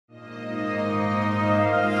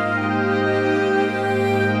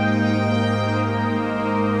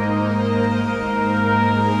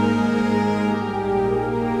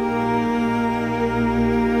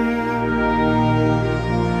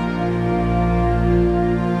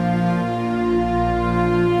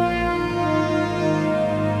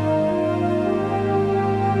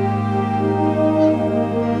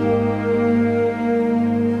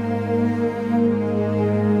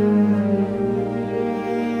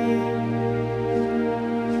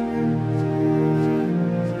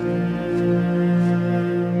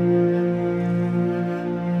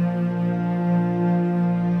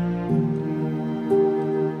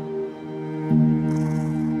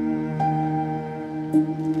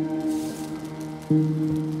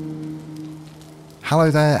Hello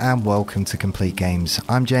there and welcome to Complete Games.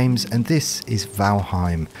 I'm James and this is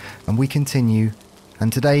Valheim, and we continue,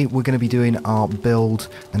 and today we're going to be doing our build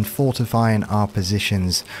and fortifying our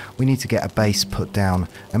positions. We need to get a base put down,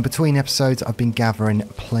 and between episodes I've been gathering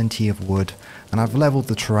plenty of wood and I've leveled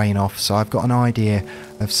the terrain off, so I've got an idea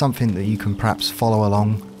of something that you can perhaps follow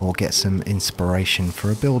along or get some inspiration for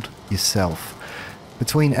a build yourself.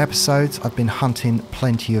 Between episodes I've been hunting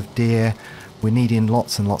plenty of deer. We're needing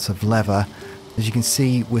lots and lots of leather. As you can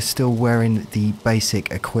see, we're still wearing the basic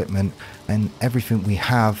equipment, and everything we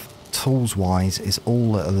have tools wise is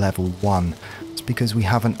all at a level 1. It's because we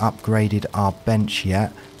haven't upgraded our bench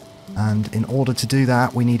yet, and in order to do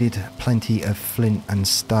that we needed plenty of flint and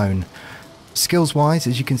stone. Skills wise,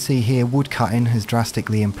 as you can see here, wood cutting has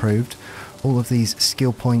drastically improved. All of these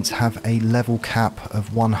skill points have a level cap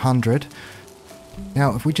of 100.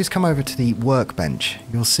 Now if we just come over to the workbench,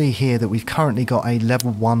 you'll see here that we've currently got a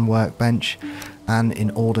level 1 workbench, and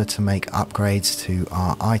in order to make upgrades to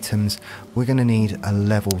our items we're going to need a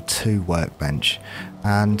level 2 workbench,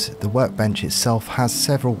 and the workbench itself has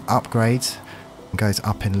several upgrades and goes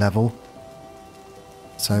up in level.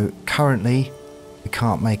 So currently we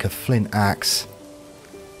can't make a flint axe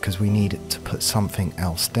because we need to put something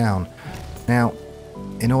else down. Now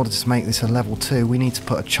in order to make this a level 2 we need to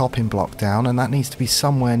put a chopping block down, and that needs to be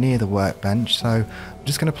somewhere near the workbench, so I'm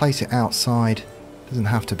just going to place it outside. It doesn't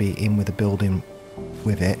have to be in with the building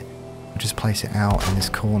with it. I'll just place it out in this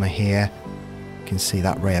corner here. You can see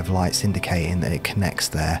that ray of light's indicating that it connects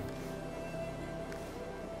there.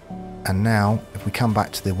 And now if we come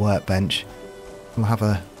back to the workbench we'll have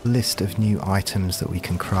a list of new items that we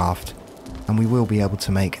can craft, and we will be able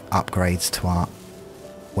to make upgrades to our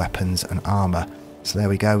weapons and armour. So there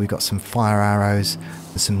we go, we've got some fire arrows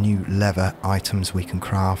and some new leather items we can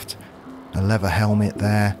craft. A leather helmet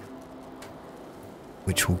there,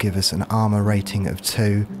 which will give us an armour rating of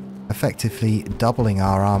 2, effectively doubling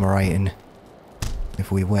our armour rating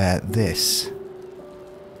if we wear this.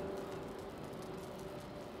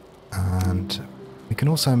 And we can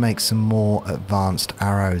also make some more advanced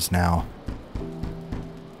arrows now.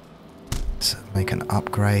 Let's make an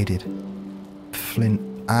upgraded flint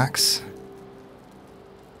axe.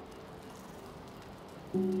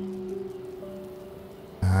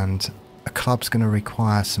 And a club's going to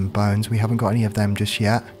require some bones. We haven't got any of them just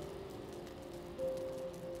yet,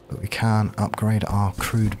 but we can upgrade our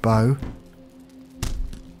crude bow. I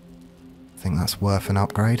think that's worth an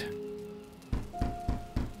upgrade.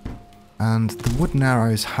 And the wooden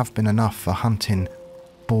arrows have been enough for hunting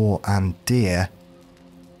boar and deer,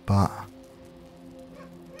 but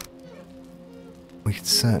we could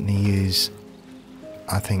certainly use,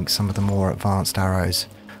 I think, some of the more advanced arrows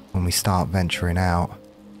when we start venturing out.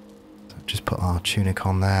 Just put our tunic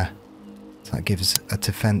on there. So that gives a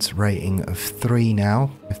defense rating of 3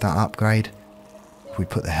 now with that upgrade. If we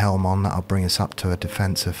put the helm on, that'll bring us up to a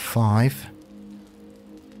defense of 5.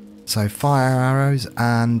 So fire arrows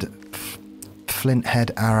and flint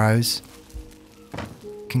head arrows.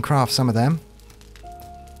 Can craft some of them.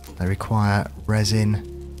 They require resin,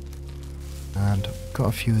 and got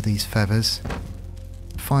a few of these feathers.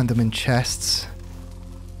 Find them in chests.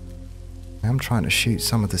 I'm trying to shoot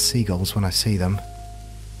some of the seagulls when I see them.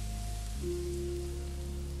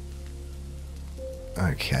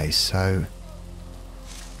 Okay, so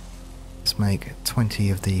let's make 20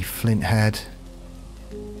 of the flint head,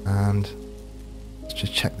 and let's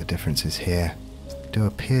just check the differences here. Do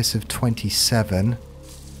a pierce of 27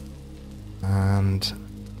 and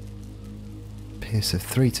pierce of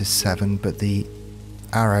 3 to 7, but the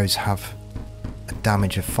arrows have a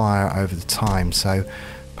damage of fire over the time, so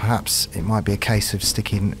perhaps it might be a case of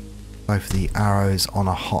sticking both the arrows on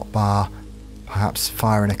a hot bar, perhaps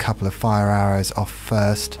firing a couple of fire arrows off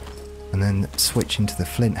first and then switching to the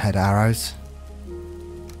flint head arrows,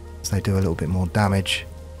 so they do a little bit more damage.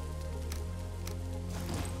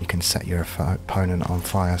 You can set your opponent on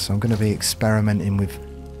fire, so I'm going to be experimenting with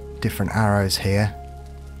different arrows here.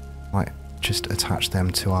 Might just attach them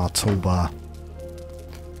to our toolbar.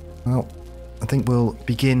 Well, I think we'll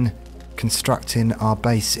begin constructing our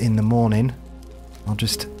base in the morning. I'll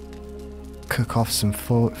just cook off some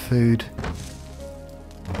food.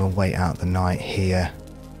 We'll wait out the night here.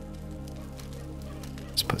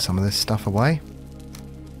 Let's put some of this stuff away.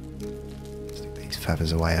 Stick these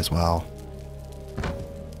feathers away as well.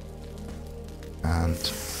 And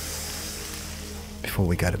before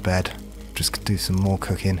we go to bed, just do some more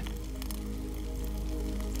cooking.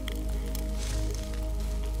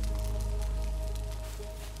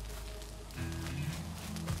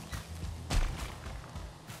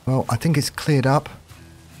 Well, I think it's cleared up.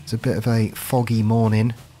 It's a bit of a foggy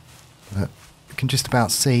morning, but you can just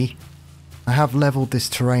about see. I have levelled this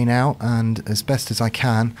terrain out, and as best as I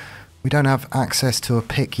can. We don't have access to a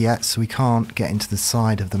pick yet, so we can't get into the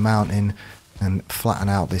side of the mountain and flatten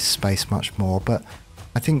out this space much more, but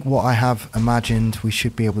I think what I have imagined we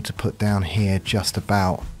should be able to put down here just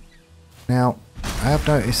about. Now, I have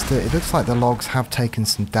noticed that it looks like the logs have taken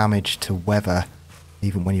some damage to weather,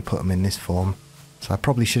 even when you put them in this form, so I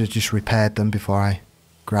probably should have just repaired them before I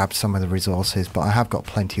grabbed some of the resources, but I have got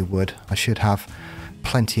plenty of wood. I should have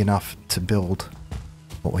plenty enough to build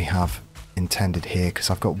what we have intended here, because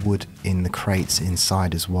I've got wood in the crates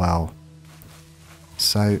inside as well.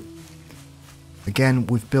 So again,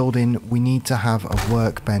 with building, we need to have a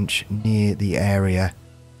workbench near the area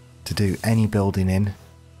to do any building in.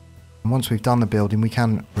 And once we've done the building, we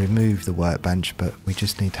can remove the workbench, but we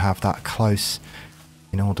just need to have that close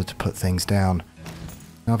in order to put things down.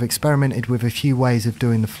 Now, I've experimented with a few ways of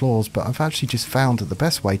doing the floors, but I've actually just found that the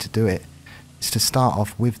best way to do it is to start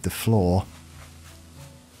off with the floor,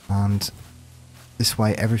 and this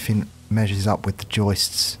way everything measures up with the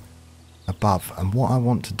joists above. And what I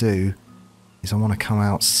want to do is I want to come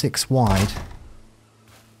out 6 wide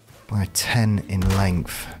by 10 in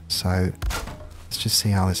length. So let's just see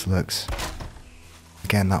how this looks.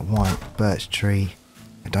 Again, that white birch tree,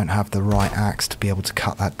 I don't have the right axe to be able to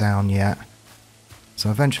cut that down yet. So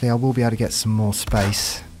eventually I will be able to get some more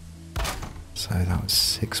space. So that was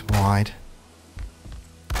 6 wide.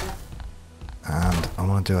 And I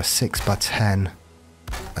want to do a 6 by 10.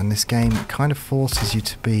 And this game kind of forces you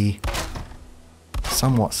to be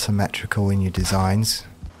somewhat symmetrical in your designs.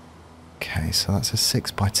 Okay, so that's a 6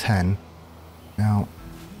 by 10. Now,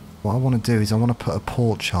 what I want to do is I want to put a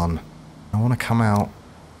porch on. I want to come out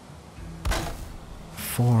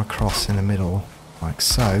 4 across in the middle, like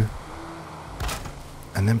so.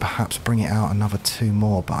 And then perhaps bring it out another 2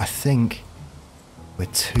 more. But I think we're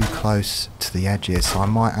too close to the edges, so I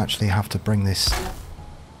might actually have to bring this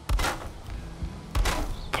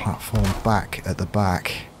platform back at the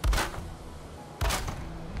back.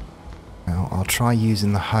 Now I'll try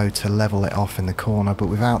using the hoe to level it off in the corner, but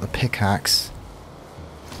without the pickaxe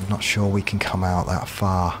I'm not sure we can come out that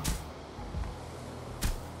far.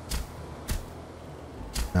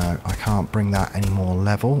 No, I can't bring that any more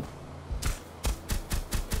level.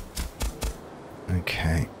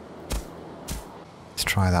 Okay, let's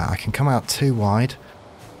try that. I can come out 2 wide.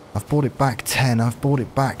 I've brought it back 10. I've brought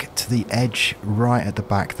it back to the edge right at the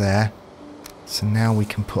back there. So now we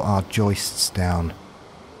can put our joists down.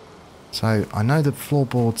 So I know the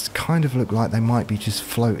floorboards kind of look like they might be just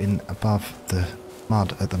floating above the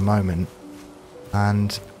mud at the moment.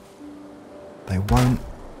 And they won't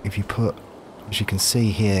if you put, as you can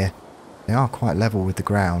see here, they are quite level with the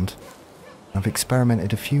ground. I've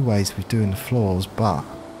experimented a few ways with doing the floors, but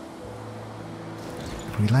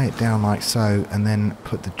if we lay it down like so and then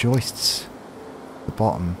put the joists at the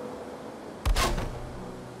bottom,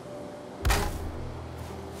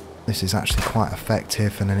 this is actually quite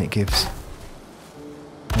effective, and then it gives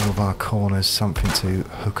all of our corners something to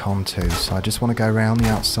hook onto. So I just want to go around the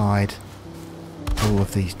outside all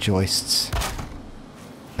of these joists,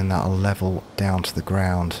 and that'll level down to the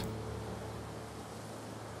ground.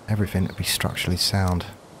 Everything will be structurally sound.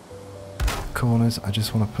 Corners, I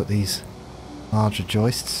just want to put these larger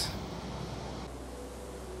joists.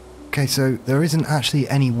 Okay, so there isn't actually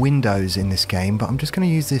any windows in this game, but I'm just going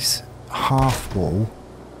to use this half wall,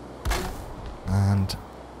 and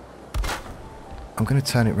I'm going to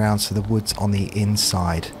turn it around so the wood's on the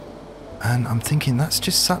inside. And I'm thinking that's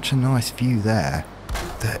just such a nice view there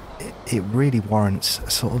that it really warrants a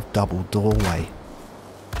sort of double doorway.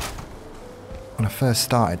 When I first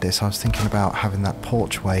started this, I was thinking about having that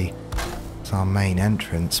porchway as our main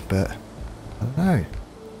entrance, but I don't know,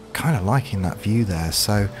 kind of liking that view there.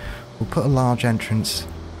 So we'll put a large entrance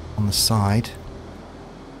on the side,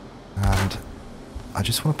 and I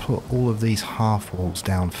just want to put all of these half walls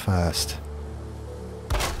down first.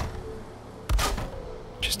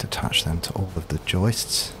 Just attach them to all of the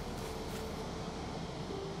joists.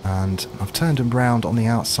 And I've turned them round on the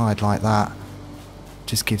outside like that.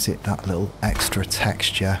 Just gives it that little extra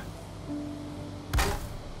texture.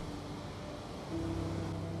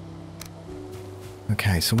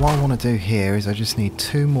 Okay, so what I want to do here is I just need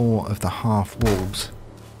 2 more of the half walls,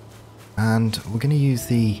 and we're going to use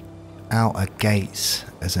the outer gates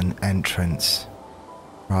as an entrance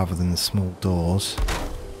rather than the small doors.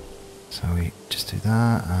 So we just do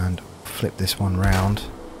that and flip this one round.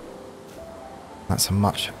 That's a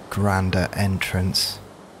much grander entrance.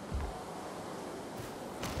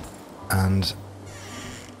 And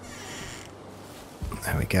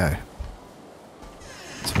there we go.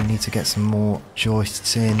 So we need to get some more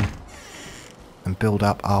joists in and build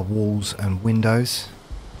up our walls and windows.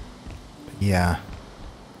 But yeah,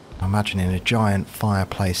 I'm imagining a giant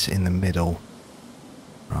fireplace in the middle.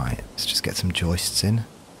 Right, let's just get some joists in.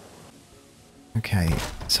 Okay,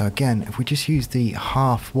 so again, if we just use the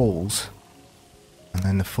half walls, and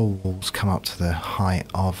then the full walls come up to the height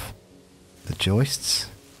of the joists.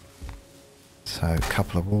 So a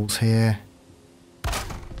couple of walls here.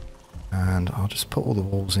 And I'll just put all the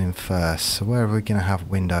walls in first. So where are we going to have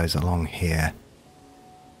windows along here?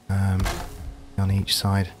 On each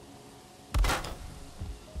side.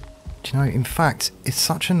 Do you know, in fact, it's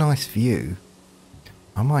such a nice view.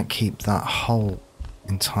 I might keep that whole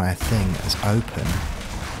entire thing as open.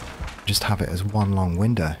 Just have it as one long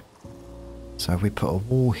window. So if we put a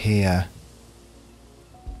wall here,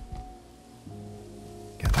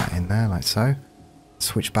 get that in there like so.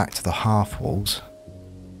 Switch back to the half walls.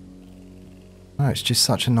 Oh, it's just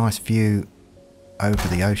such a nice view over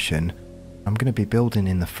the ocean. I'm going to be building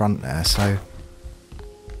in the front there, so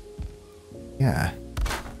yeah,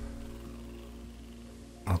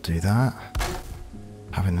 I'll do that.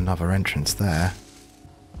 Having another entrance there.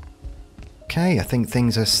 Okay, I think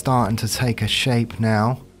things are starting to take a shape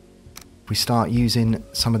now. If we start using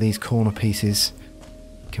some of these corner pieces,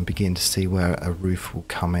 you can begin to see where a roof will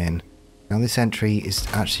come in. Now this entry is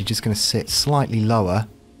actually just going to sit slightly lower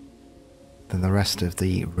than the rest of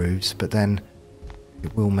the roofs, but then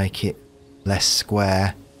it will make it less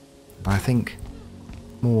square. I think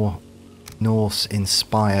more Norse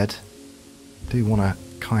inspired. I do want to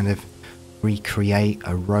kind of recreate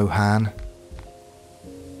a Rohan.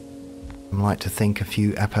 I like to think a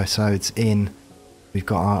few episodes in, we've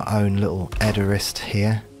got our own little Eddorist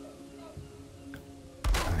here.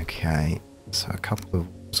 Okay, so a couple of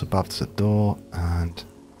walls above the door and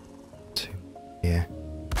two here.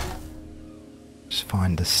 Just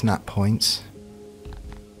find the snap points.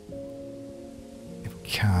 If we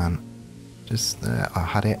can. Just there, I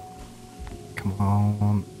had it. Come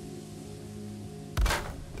on.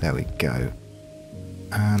 There we go.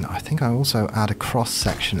 And I think I also add a cross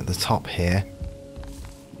section at the top here.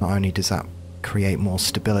 Not only does that create more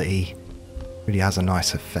stability, it really has a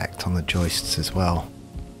nice effect on the joists as well.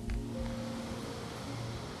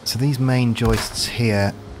 So these main joists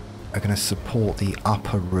here are going to support the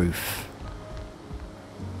upper roof.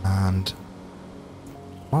 And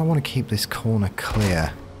I want to keep this corner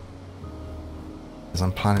clear, as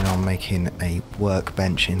I'm planning on making a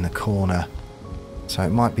workbench in the corner. So it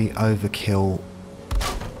might be overkill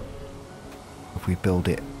if we build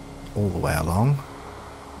it all the way along.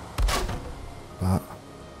 But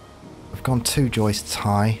I've gone 2 joists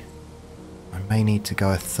high. I may need to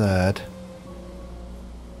go a third.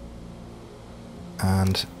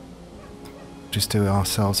 And just do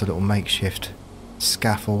ourselves a little makeshift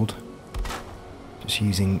scaffold. Just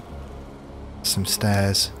using some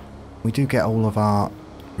stairs. We do get all of our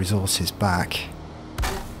resources back.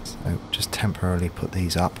 So just temporarily put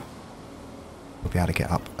these up. We'll be able to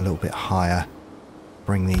get up a little bit higher.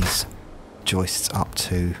 Bring these joists up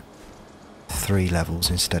to 3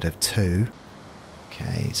 levels instead of 2.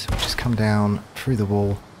 Okay, so we'll just come down through the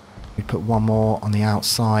wall. We put one more on the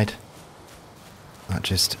outside. That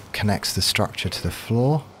just connects the structure to the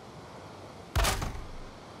floor.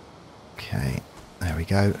 Okay, there we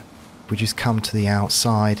go. We just come to the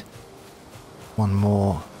outside. One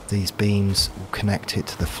more. These beams will connect it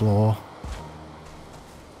to the floor.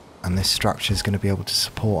 And this structure is going to be able to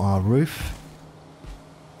support our roof.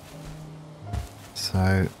 So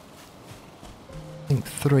I think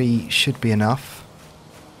 3 should be enough.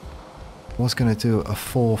 I was going to do a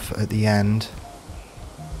 4th at the end.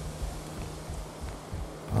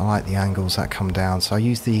 I like the angles that come down, so I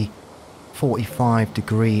use the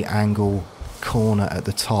 45-degree angle corner at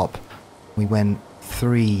the top. We went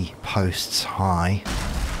 3 posts high.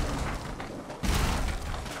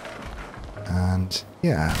 And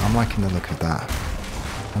yeah, I'm liking the look of that.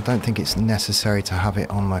 I don't think it's necessary to have it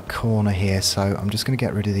on the corner here, so I'm just going to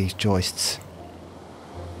get rid of these joists.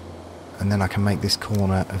 And then I can make this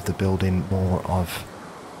corner of the building more of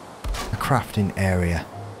a crafting area.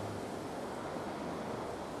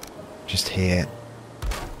 Just here,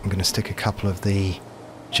 I'm going to stick a couple of the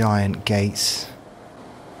giant gates.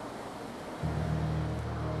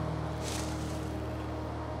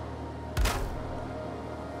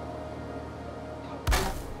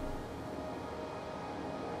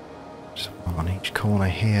 Just one on each corner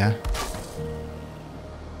here.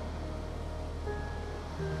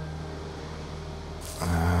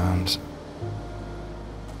 And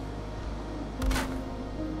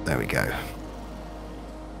there we go.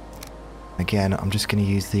 Again, I'm just going to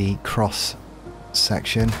use the cross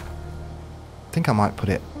section. I think I might put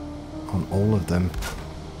it on all of them.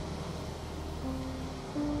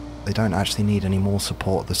 They don't actually need any more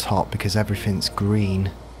support at the top because everything's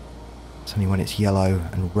green. It's only when it's yellow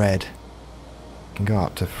and red you can go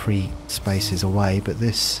up to 3 spaces away, but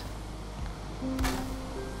this,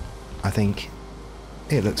 I think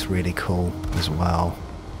it looks really cool as well.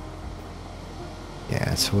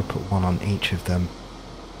 Yeah, so we'll put one on each of them.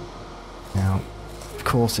 Now, of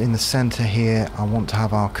course, in the centre here I want to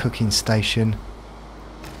have our cooking station.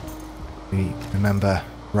 We remember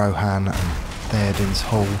Rohan and Theoden's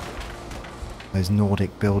Hall. Those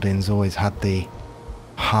Nordic buildings always had the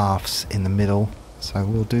halves in the middle, so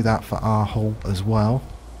we'll do that for our hall as well.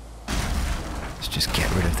 Let's just get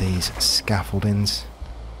rid of these scaffoldings.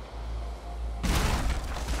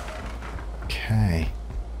 Okay.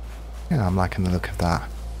 Yeah, I'm liking the look of that.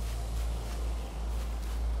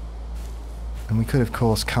 And we could of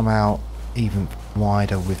course come out even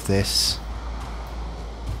wider with this.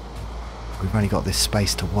 We've only got this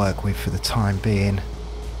space to work with for the time being.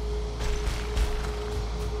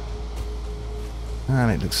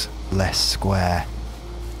 And it looks less square.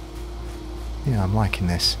 Yeah, I'm liking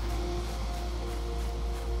this.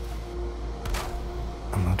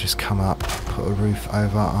 And I'll just come up, put a roof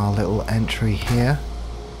over our little entry here.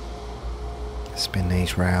 Spin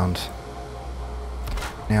these round.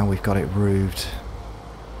 Now we've got it roofed,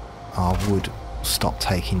 our wood will stop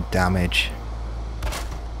taking damage.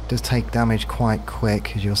 It does take damage quite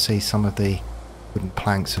quick, as you'll see some of the wooden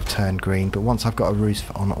planks have turned green, but once I've got a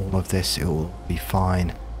roof on all of this it will be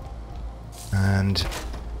fine. And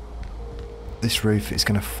this roof is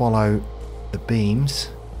going to follow the beams,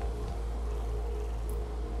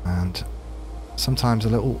 and sometimes a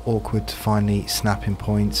little awkward to find the snapping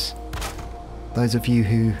points. Those of you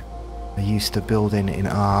who are used to building in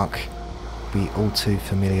Ark will be all too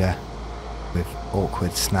familiar with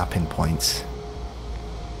awkward snapping points.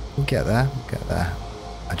 We'll get there, we'll get there.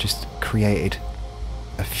 I just created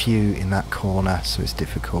a few in that corner so it's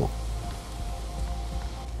difficult.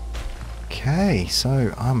 Okay,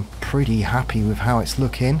 so I'm pretty happy with how it's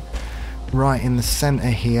looking. Right in the centre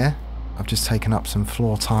here, I've just taken up some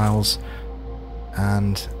floor tiles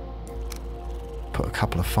and put a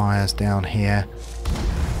couple of fires down here.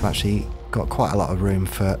 I've actually got quite a lot of room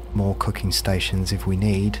for more cooking stations if we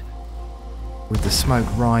need. With the smoke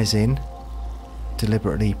rising,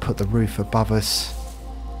 deliberately put the roof above us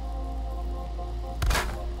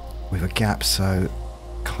with a gap so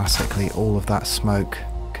classically all of that smoke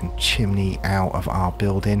can chimney out of our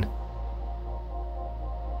building.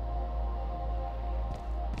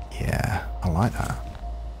 Yeah, I like that.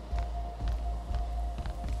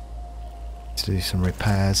 To do some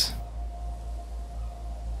repairs.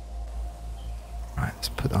 Right, let's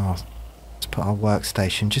put our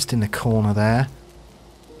workstation just in the corner there.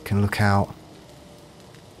 You can look out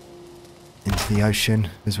into the ocean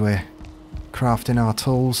as we're crafting our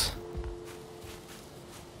tools.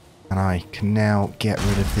 And I can now get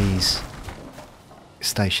rid of these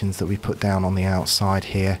stations that we put down on the outside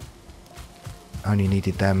here. Only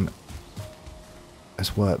needed them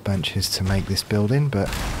as workbenches to make this building, but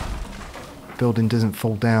the building doesn't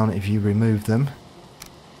fall down if you remove them.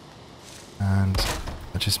 And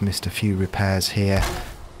I just missed a few repairs here.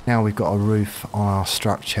 Now we've got a roof on our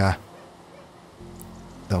structure,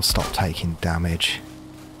 they'll stop taking damage.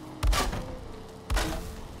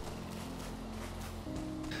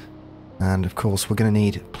 And of course we're going to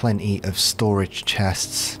need plenty of storage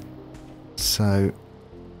chests, so I'm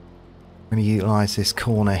going to utilise this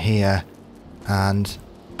corner here and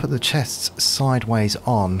put the chests sideways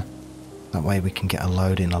on, that way we can get a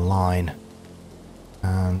load in a line.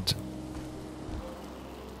 And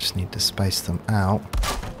just need to space them out.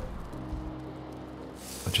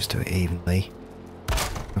 I'll just do it evenly.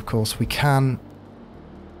 Of course we can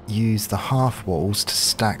use the half walls to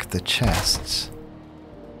stack the chests.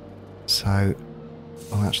 So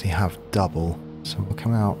we'll actually have double. So we'll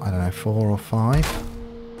come out, I don't know, 4 or 5.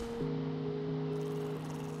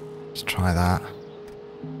 Let's try that.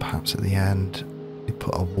 Perhaps at the end we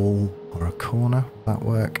put a wall or a corner. Will that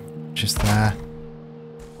work? Just there.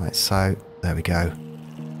 Like so. There we go.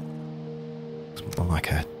 It's more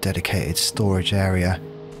like a dedicated storage area.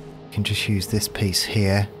 You can just use this piece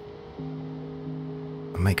here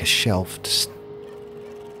and make a shelf.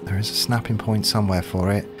 There is a snapping point somewhere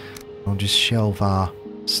for it. We'll just shelve our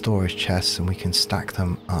storage chests and we can stack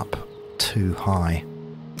them up too high.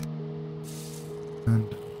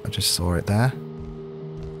 And I just saw it there.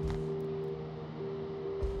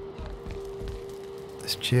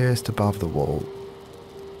 It's just above the wall.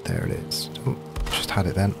 There it is. Oh, just had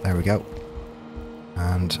it then. There we go.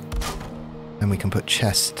 And Then we can put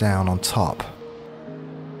chests down on top.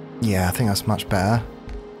 Yeah, I think that's much better.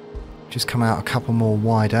 Just come out a couple more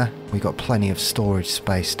wider. We've got plenty of storage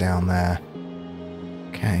space down there.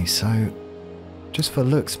 Okay, so just for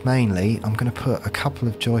looks mainly, I'm going to put a couple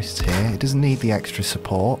of joists here. It doesn't need the extra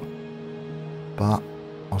support, but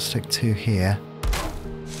I'll stick 2 here.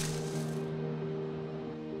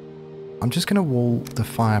 I'm just going to wall the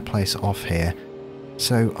fireplace off here.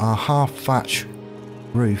 So our half thatch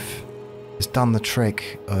roof has done the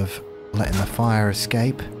trick of letting the fire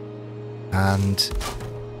escape, and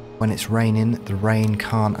when it's raining, the rain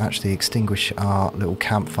can't actually extinguish our little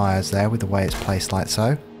campfires there with the way it's placed like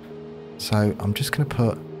so. So I'm just going to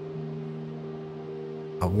put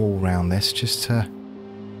a wall around this just to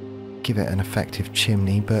give it an effective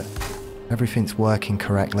chimney, but everything's working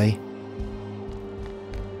correctly.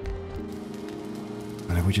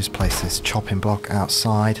 And if we just place this chopping block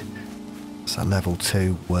outside, it's a level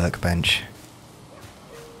 2 workbench.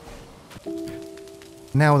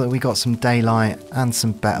 Now that we got some daylight and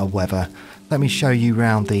some better weather, let me show you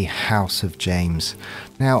round the House of James.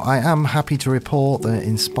 Now, I am happy to report that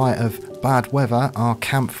in spite of bad weather, our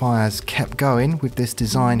campfires kept going with this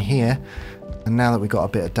design here. And now that we've got a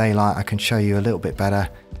bit of daylight, I can show you a little bit better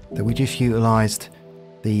that we just utilised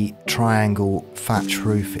the triangle thatch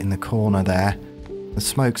roof in the corner there. The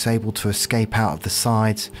smoke's able to escape out of the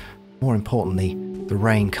sides. More importantly, the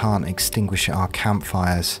rain can't extinguish our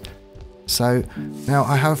campfires. So now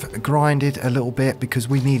I have grinded a little bit because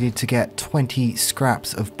we needed to get 20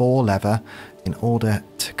 scraps of boar leather in order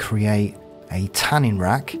to create a tanning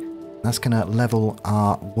rack. That's going to level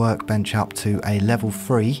our workbench up to a level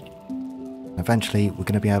 3. Eventually we're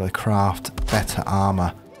going to be able to craft better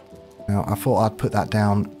armour. Now I thought I'd put that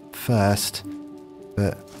down first,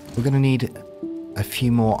 but we're going to need a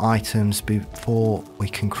few more items before we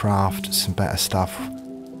can craft some better stuff.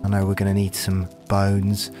 I know we're going to need some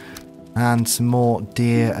bones and some more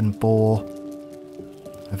deer and boar.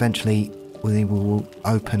 Eventually we will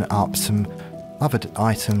open up some other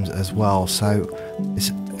items as well, so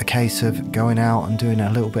it's a case of going out and doing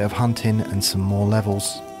a little bit of hunting and some more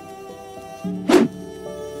levels.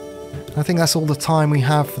 I think that's all the time we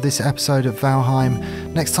have for this episode of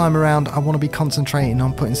Valheim. Next time around I want to be concentrating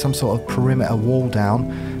on putting some sort of perimeter wall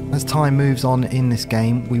down. As time moves on in this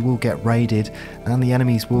game, we will get raided and the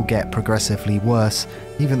enemies will get progressively worse,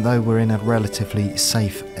 even though we're in a relatively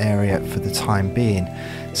safe area for the time being.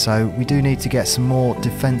 So we do need to get some more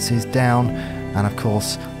defences down, and of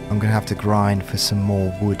course I'm going to have to grind for some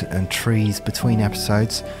more wood and trees between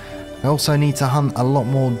episodes. I also need to hunt a lot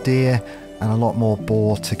more deer and a lot more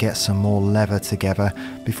boar to get some more leather together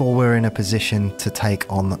before we're in a position to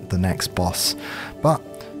take on the next boss. But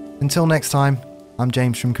until next time, I'm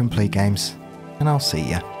James from Complete Games, and I'll see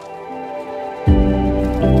ya.